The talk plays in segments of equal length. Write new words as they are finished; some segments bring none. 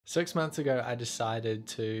6 months ago, I decided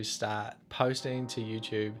to start posting to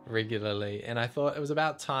YouTube regularly, and I thought it was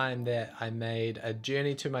about time that I made a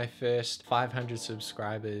journey to my first 500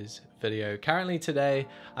 subscribers video. Currently today,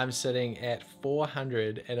 I'm sitting at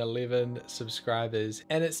 411 subscribers,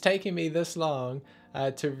 and it's taken me this long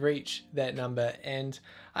to reach that number. And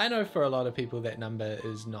I know for a lot of people that number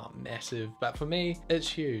is not massive, but for me, it's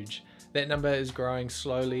huge. That number is growing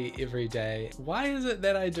slowly every day. Why is it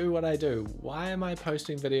that I do what I do? Why am I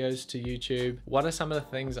posting videos to YouTube? What are some of the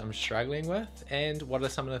things I'm struggling with? And what are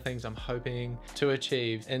some of the things I'm hoping to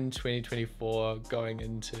achieve in 2024 going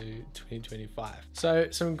into 2025? So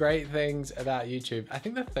some great things about YouTube. I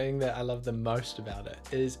think the thing that I love the most about it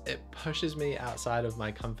is it pushes me outside of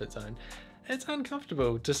my comfort zone. It's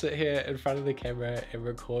uncomfortable to sit here in front of the camera and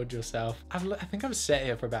record yourself. I think I've sat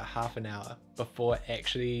here for about half an hour before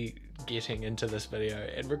actually getting into this video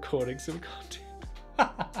and recording some content.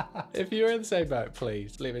 If you're in the same boat,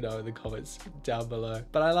 please let me know in the comments down below.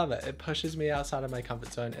 But I love it. It pushes me outside of my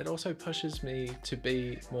comfort zone. It also pushes me to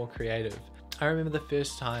be more creative. I remember the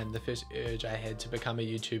first urge I had to become a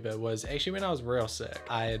YouTuber was actually when I was real sick.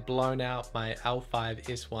 I had blown out my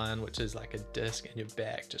L5S1, which is like a disc in your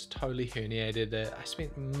back, just totally herniated it. I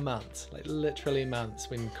spent months, like literally months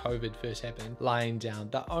when COVID first happened, lying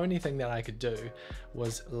down. The only thing that I could do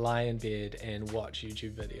was lie in bed and watch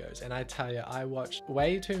YouTube videos. And I tell you, I watched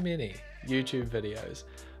way too many YouTube videos.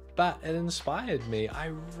 But it inspired me. I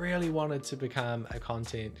really wanted to become a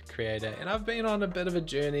content creator, and I've been on a bit of a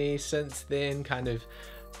journey since then, kind of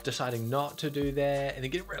deciding not to do that and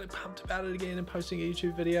then getting really pumped about it again and posting a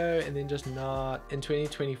YouTube video and then just not. In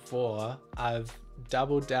 2024, I've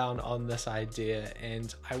doubled down on this idea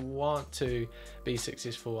and I want to be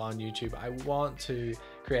successful on YouTube. I want to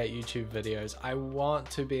create YouTube videos. I want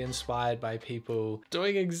to be inspired by people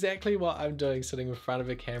doing exactly what I'm doing, sitting in front of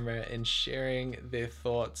a camera and sharing their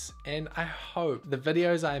thoughts. And I hope the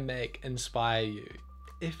videos I make inspire you.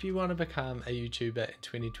 If you want to become a YouTuber in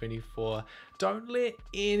 2024, don't let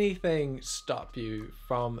anything stop you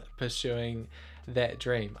from pursuing that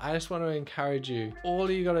dream. I just want to encourage you. All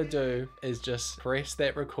you gotta do is just press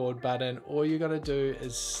that record button. All you gotta do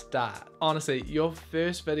is start. Honestly, your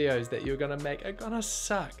first videos that you're gonna make are gonna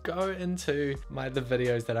suck. Go into the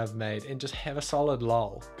videos that I've made and just have a solid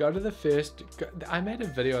lull. Go to the first. I made a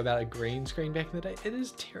video about a green screen back in the day.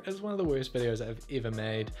 It's one of the worst videos I've ever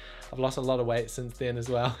made. I've lost a lot of weight since then as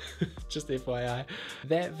well. Just FYI.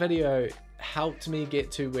 That video helped me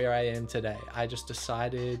get to where I am today. I just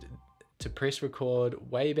decided to press record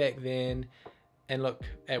way back then and look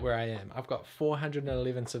at where I am. I've got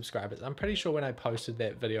 411 subscribers. I'm pretty sure when I posted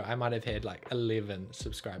that video, I might have had like 11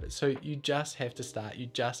 subscribers. So you just have to start. You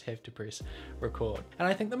just have to press record. And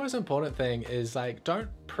I think the most important thing is like, don't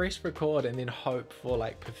press record and then hope for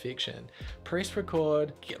like perfection. Press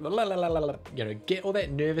record, get all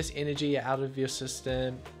that nervous energy out of your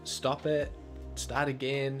system, stop it, start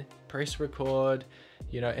again, press record,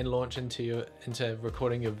 and launch into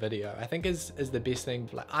recording your video. I think is the best thing.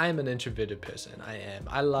 Like, I am an introverted person.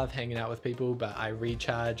 I love hanging out with people, but I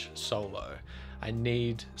recharge solo. I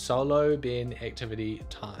need solo being activity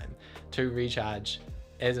time to recharge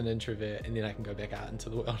as an introvert, and then I can go back out into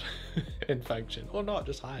the world and function, or not,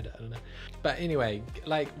 just hide it, I don't know. But anyway,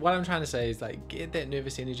 like what I'm trying to say is like, get that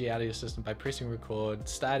nervous energy out of your system by pressing record,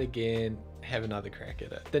 start again, have another crack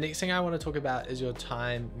at it. The next thing I want to talk about is your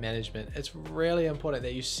time management. It's really important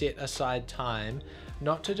that you set aside time,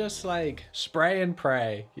 not to just like spray and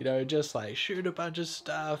pray, just like shoot a bunch of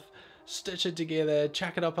stuff, stitch it together,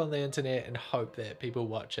 chuck it up on the internet and hope that people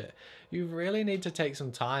watch it. You really need to take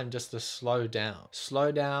some time just to slow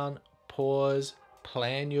down, pause,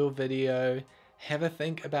 plan your video, have a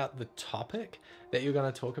think about the topic that you're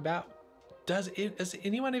going to talk about. Is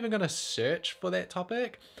anyone even going to search for that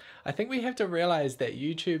topic? I think we have to realize that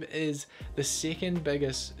YouTube is the second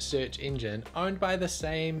biggest search engine, owned by the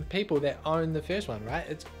same people that own the first one, right?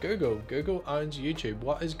 It's Google. Google owns YouTube.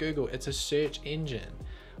 What is Google? It's a search engine.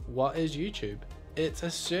 What is YouTube? It's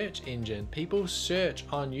a search engine. People search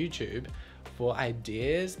on YouTube for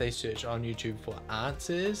ideas. They search on YouTube for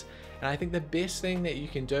answers. And I think the best thing that you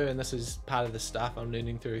can do, and this is part of the stuff I'm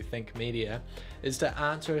learning through Think Media, is to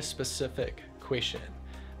answer a specific question.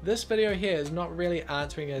 This video here is not really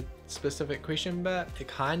answering a specific question, but it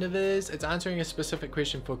kind of is. It's answering a specific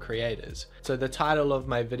question for creators. So the title of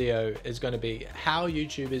my video is going to be How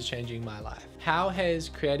YouTube is Changing My Life. How has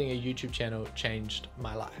creating a YouTube channel changed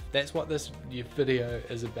my life? That's what this video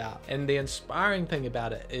is about. And the inspiring thing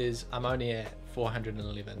about it is I'm only at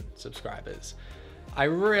 411 subscribers. I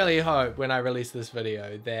really hope when I release this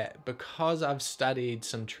video that because I've studied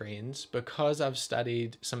some trends, because I've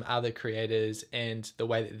studied some other creators and the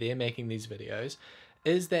way that they're making these videos,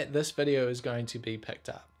 is that this video is going to be picked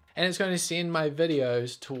up. And it's going to send my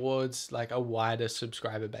videos towards like a wider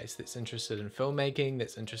subscriber base that's interested in filmmaking,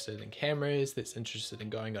 that's interested in cameras, that's interested in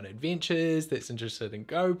going on adventures, that's interested in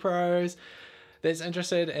GoPros, that's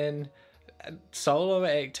interested in solo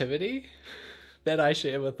activity that I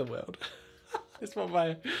share with the world. That's what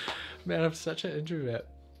man, I'm such an introvert.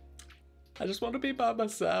 I just want to be by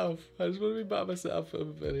myself. I just want to be by myself for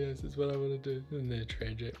videos. That's what I want to do. And they're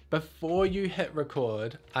tragic. Before you hit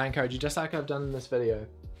record, I encourage you, just like I've done in this video,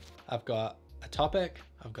 I've got a topic,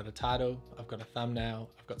 I've got a title, I've got a thumbnail,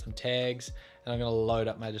 I've got some tags, and I'm going to load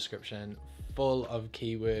up my description full of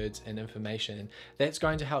keywords and information that's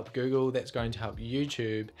going to help Google, that's going to help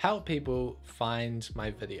YouTube, help people find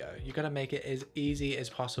my video. You got to make it as easy as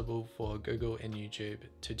possible for Google and YouTube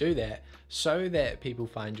to do that so that people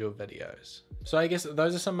find your videos. So I guess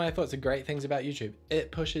those are some of my thoughts. The great things about YouTube: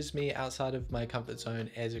 it pushes me outside of my comfort zone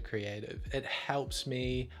as a creative. It helps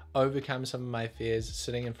me overcome some of my fears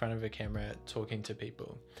sitting in front of a camera talking to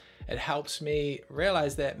people. It helps me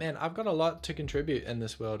realize that, man, I've got a lot to contribute in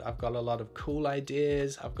this world. I've got a lot of cool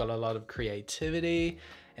ideas. I've got a lot of creativity.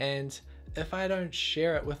 And if I don't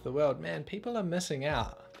share it with the world, man, people are missing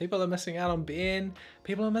out. People are missing out on Ben.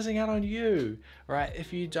 People are missing out on you, right?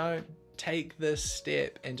 If you don't take this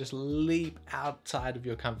step and just leap outside of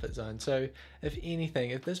your comfort zone. So if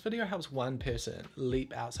anything, if this video helps one person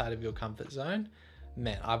leap outside of your comfort zone,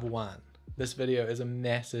 man, I've won. This video is a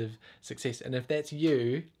massive success. And if that's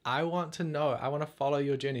you, I want to know, I want to follow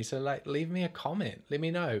your journey. So like, leave me a comment, let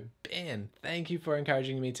me know. Ben, thank you for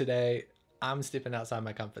encouraging me today. I'm stepping outside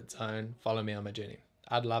my comfort zone. Follow me on my journey.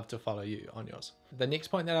 I'd love to follow you on yours. The next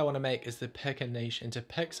point that I want to make is to pick a niche and to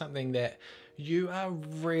pick something that you are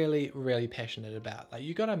really, really passionate about. Like,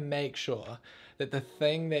 you got to make sure that the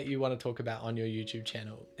thing that you want to talk about on your YouTube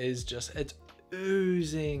channel is just, it's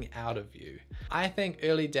oozing out of you. I think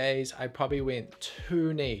early days, I probably went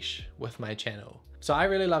too niche with my channel. So I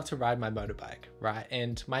really love to ride my motorbike, right?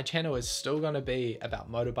 And my channel is still going to be about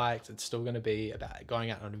motorbikes. It's still going to be about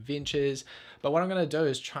going out on adventures. But what I'm going to do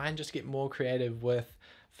is try and just get more creative with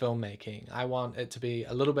filmmaking. I want it to be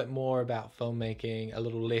a little bit more about filmmaking, a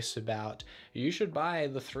little less about, you should buy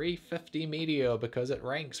the 350 Meteor because it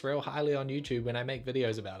ranks real highly on YouTube when I make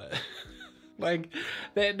videos about it. Like,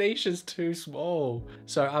 that niche is too small.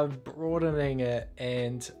 So I'm broadening it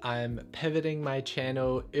and I'm pivoting my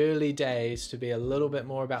channel early days to be a little bit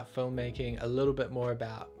more about filmmaking, a little bit more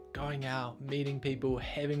about going out, meeting people,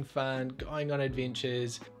 having fun, going on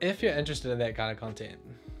adventures. If you're interested in that kind of content,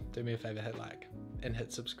 do me a favor, hit like and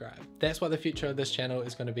hit subscribe. That's what the future of this channel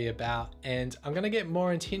is going to be about, and I'm going to get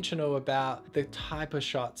more intentional about the type of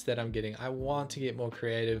shots that I'm getting. I want to get more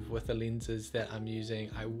creative with the lenses that I'm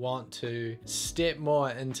using. I want to step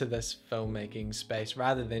more into this filmmaking space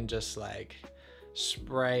rather than just like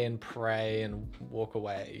spray and pray and walk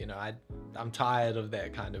away. You know, I'm tired of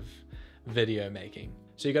that kind of video making.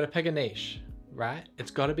 So you got to pick a niche, right?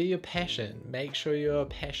 It's got to be your passion. Make sure you're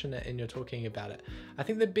passionate and you're talking about it. I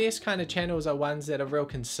think the best kind of channels are ones that are real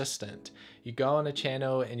consistent. You go on a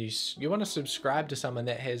channel and you want to subscribe to someone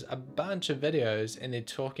that has a bunch of videos and they're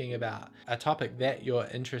talking about a topic that you're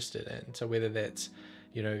interested in. So whether that's,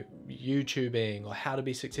 you know, YouTubing or how to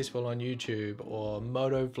be successful on YouTube or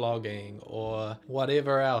moto vlogging or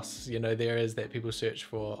whatever else, you know, there is that people search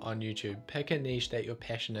for on YouTube. Pick a niche that you're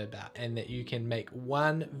passionate about and that you can make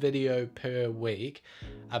one video per week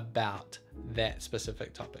about that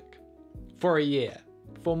specific topic for a year,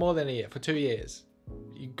 for more than a year, for 2 years.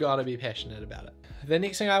 You gotta be passionate about it. The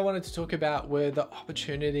next thing I wanted to talk about were the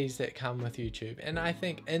opportunities that come with YouTube. And I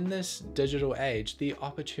think in this digital age, the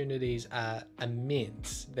opportunities are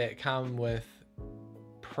immense that come with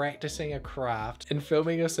practicing a craft and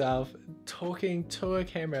filming yourself, talking to a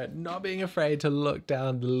camera, not being afraid to look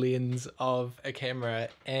down the lens of a camera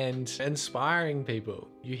and inspiring people.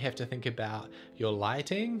 You have to think about your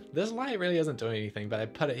lighting. This light really isn't doing anything, but I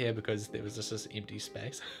put it here because there was just this empty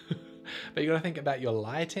space. But you got to think about your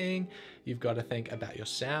lighting. You've got to think about your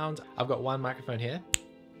sound. I've got one microphone here.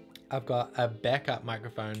 I've got a backup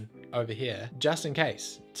microphone over here, just in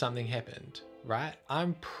case something happened, right?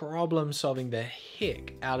 I'm problem solving the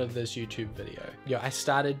heck out of this YouTube video. I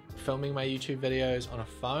started filming my YouTube videos on a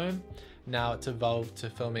phone. Now it's evolved to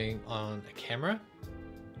filming on a camera.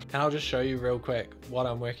 And I'll just show you real quick what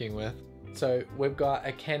I'm working with. So we've got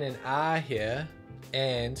a Canon R here,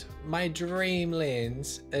 and my dream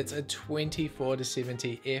lens, it's a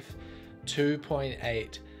 24-70 f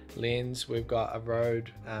 2.8 lens. We've got a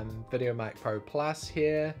Rode VideoMic Pro Plus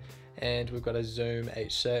here, and we've got a Zoom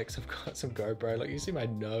H6. I've got some GoPro, like you see my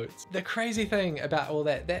notes. The crazy thing about all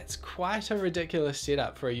that, that's quite a ridiculous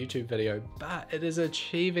setup for a YouTube video, but it is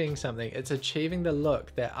achieving something. It's achieving the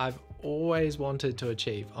look that I've always wanted to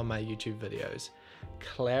achieve on my YouTube videos.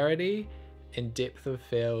 Clarity and depth of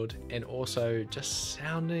field, and also just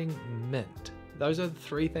sounding mint. Those are the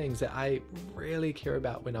three things that I really care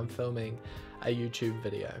about when I'm filming a YouTube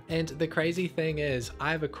video. And the crazy thing is,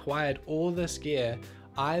 I've acquired all this gear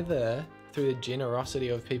either through the generosity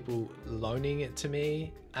of people loaning it to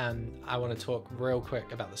me. I want to talk real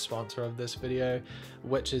quick about the sponsor of this video,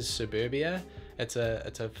 which is Suburbia. It's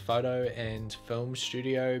a photo and film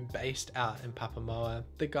studio based out in Papamoa.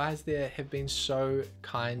 The guys there have been so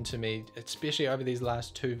kind to me, especially over these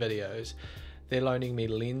last 2 videos. They're loaning me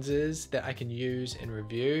lenses that I can use and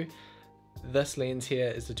review. This lens here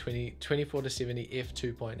is the 24-70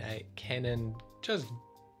 f2.8 Canon, just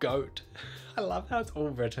GOAT. I love how it's all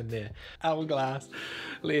written there. Hourglass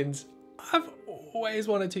lens. I've always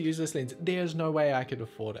wanted to use this lens. There's no way I could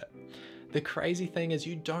afford it. The crazy thing is,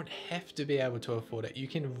 you don't have to be able to afford it. You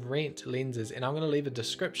can rent lenses, and I'm going to leave a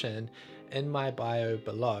description in my bio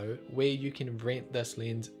below where you can rent this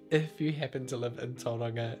lens if you happen to live in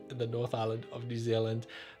Tauranga in the North Island of New Zealand.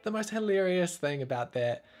 The most hilarious thing about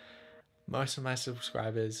that, most of my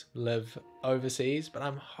subscribers live overseas, but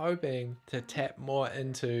I'm hoping to tap more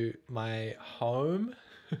into my home,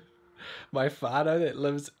 my whānau that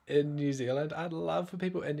lives in New Zealand. I'd love for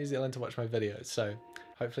people in New Zealand to watch my videos, so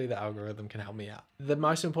hopefully the algorithm can help me out. The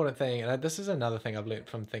most important thing, and this is another thing I've learned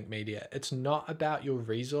from Think Media, it's not about your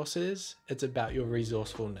resources, it's about your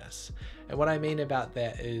resourcefulness. And what I mean about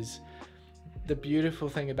that is, the beautiful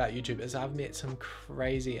thing about YouTube is I've met some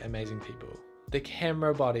crazy, amazing people. The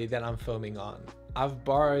camera body that I'm filming on, I've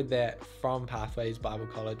borrowed that from Pathways Bible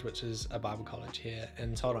College, which is a Bible college here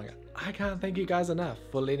in Tauranga. I can't thank you guys enough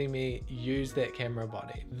for letting me use that camera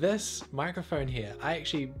body. This microphone here, I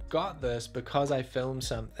actually got this because I filmed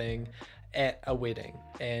something at a wedding,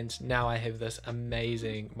 and now I have this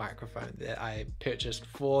amazing microphone that I purchased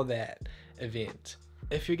for that event.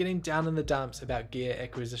 If you're getting down in the dumps about gear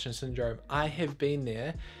acquisition syndrome, I have been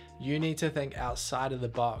there. You need to think outside of the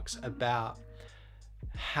box about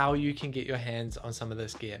how you can get your hands on some of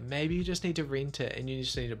this gear. Maybe you just need to rent it, and you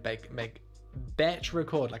just need to make batch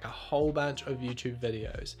record like a whole bunch of YouTube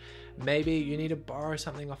videos. Maybe you need to borrow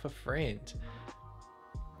something off a friend.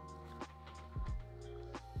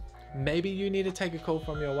 Maybe you need to take a call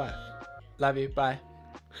from your wife. Love you, bye.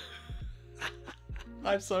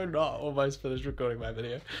 I'm so not almost finished recording my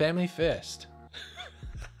video. Family first.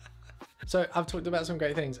 So I've talked about some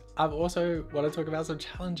great things. I've also want to talk about some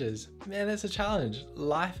challenges. Man, that's a challenge.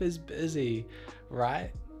 Life is busy,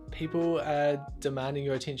 right? People are demanding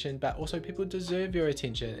your attention, but also people deserve your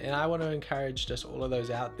attention. And I want to encourage just all of those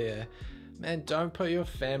out there. Man, don't put your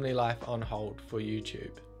family life on hold for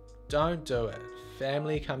YouTube. Don't do it.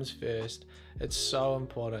 Family comes first. It's so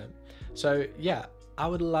important. So yeah, I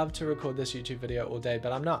would love to record this YouTube video all day,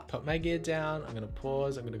 but I'm not. Put my gear down, I'm gonna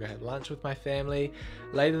pause, I'm gonna go have lunch with my family.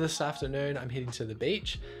 Later this afternoon, I'm heading to the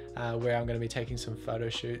beach where I'm gonna be taking some photo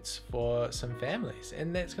shoots for some families,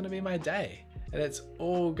 and that's gonna be my day, and it's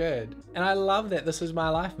all good. And I love that this is my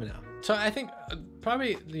life now. So I think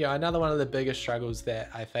probably, you know, another one of the biggest struggles that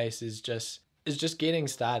I face is just getting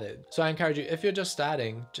started. So I encourage you, if you're just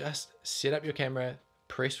starting, just set up your camera,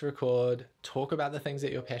 press record, talk about the things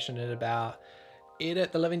that you're passionate about,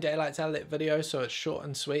 edit the living daylights out of that video so it's short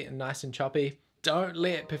and sweet and nice and choppy. Don't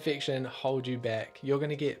let perfection hold you back. You're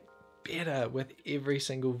gonna get better with every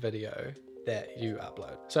single video that you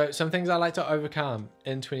upload. So some things I like to overcome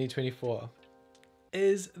in 2024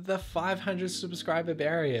 is the 500 subscriber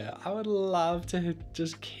barrier. I would love to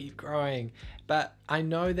just keep growing, but I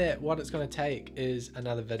know that what it's gonna take is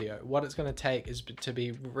another video. What it's gonna take is to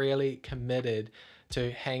be really committed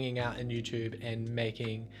to hanging out in YouTube and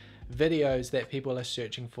making videos that people are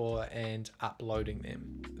searching for and uploading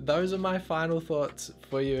them. Those are my final thoughts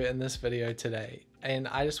for you in this video today. And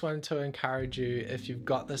I just wanted to encourage you, if you've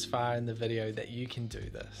got this far in the video, that you can do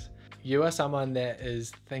this. You are someone that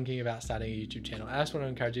is thinking about starting a YouTube channel. I just want to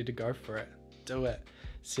encourage you to go for it. Do it.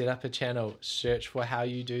 Set up a channel, search for how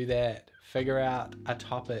you do that, figure out a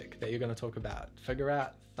topic that you're going to talk about, figure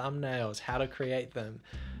out thumbnails, how to create them,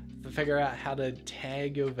 figure out how to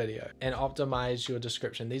tag your video and optimize your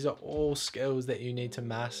description. These are all skills that you need to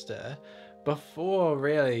master before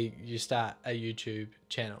really you start a YouTube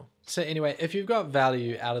channel. So anyway, if you've got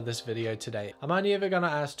value out of this video today, I'm only ever going to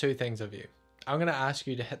ask 2 things of you. I'm going to ask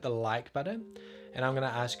you to hit the like button, and I'm going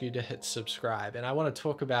to ask you to hit subscribe. And I want to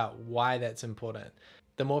talk about why that's important.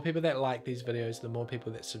 The more people that like these videos, the more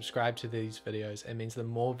people that subscribe to these videos, it means the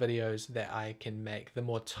more videos that I can make, the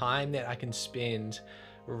more time that I can spend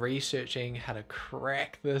researching how to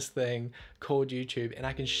crack this thing called YouTube, and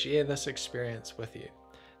I can share this experience with you.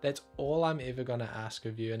 That's all I'm ever gonna ask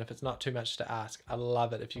of you, and if it's not too much to ask, I'd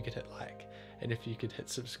love it if you could hit like, and if you could hit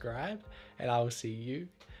subscribe, and I will see you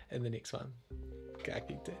in the next one. Ka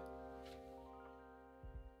kite.